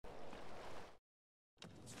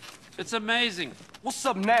It's amazing. What's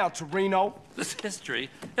up now, Torino? This history,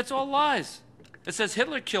 it's all lies. It says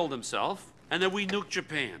Hitler killed himself, and then we nuked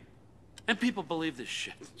Japan. And people believe this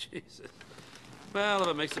shit. Jesus. Well, if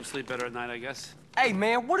it makes them sleep better at night, I guess. Hey,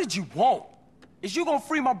 man, what did you want? Is you gonna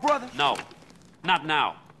free my brother? No, not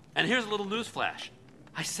now. And here's a little news flash.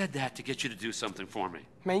 I said that to get you to do something for me.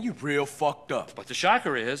 Man, you real fucked up. But the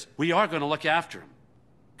shocker is, we are gonna look after him.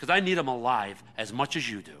 Because I need him alive as much as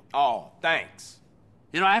you do. Oh, thanks.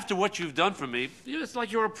 You know, after what you've done for me, it's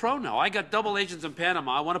like you're a pro now. I got double agents in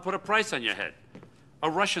Panama. I want to put a price on your head. A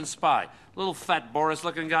Russian spy, little fat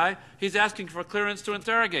Boris-looking guy. He's asking for clearance to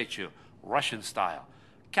interrogate you. Russian style.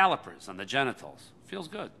 Calipers on the genitals. Feels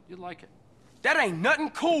good. You'd like it. That ain't nothing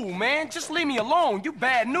cool, man. Just leave me alone. You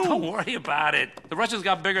bad news. Don't worry about it. The Russians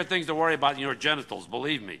got bigger things to worry about than your genitals,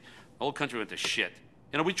 believe me. The whole country went to shit.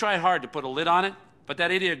 You know, we tried hard to put a lid on it, but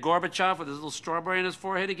that idiot Gorbachev with his little strawberry in his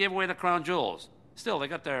forehead, he gave away the crown jewels. Still, they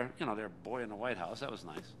got their boy in the White House. That was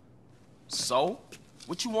nice. So?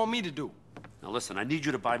 What you want me to do? Now listen, I need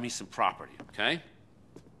you to buy me some property, okay?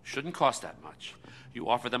 Shouldn't cost that much. You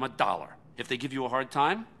offer them $1. If they give you a hard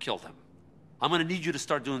time, kill them. I'm gonna need you to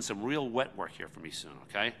start doing some real wet work here for me soon,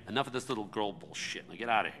 okay? Enough of this little girl bullshit. Now get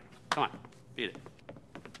out of here. Come on, beat it.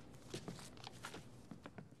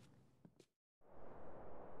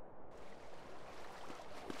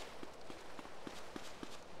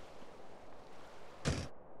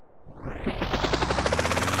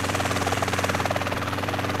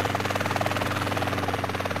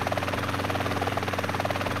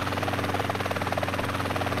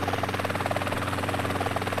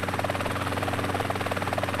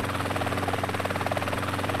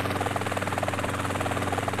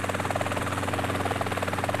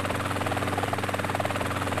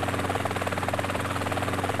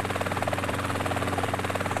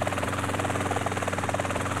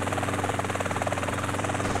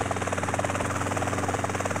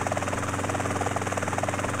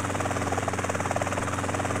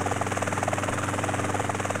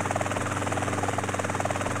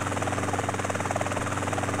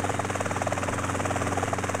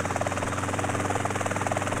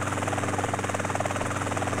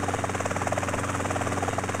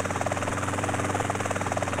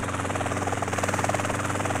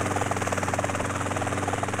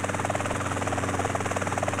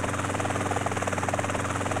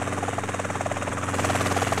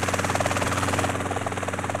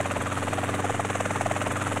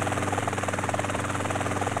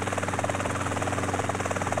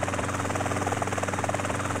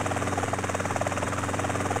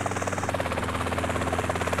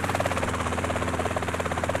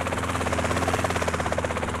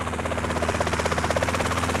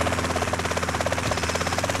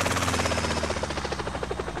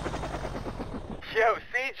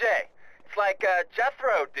 It's like,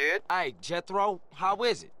 Jethro, dude. Hey, Jethro, how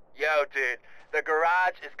is it? Yo, dude, the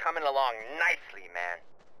garage is coming along nicely, man.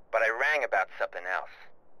 But I rang about something else.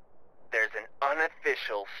 There's an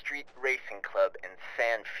unofficial street racing club in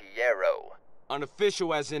San Fierro.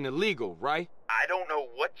 Unofficial as in illegal, right? I don't know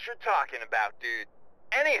what you're talking about, dude.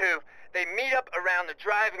 Anywho, they meet up around the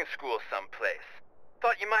driving school someplace.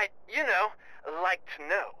 Thought you might, like to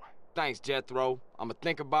know. Thanks, Jethro. I'ma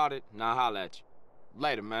think about it, and I'll holler at you.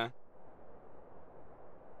 Later, man.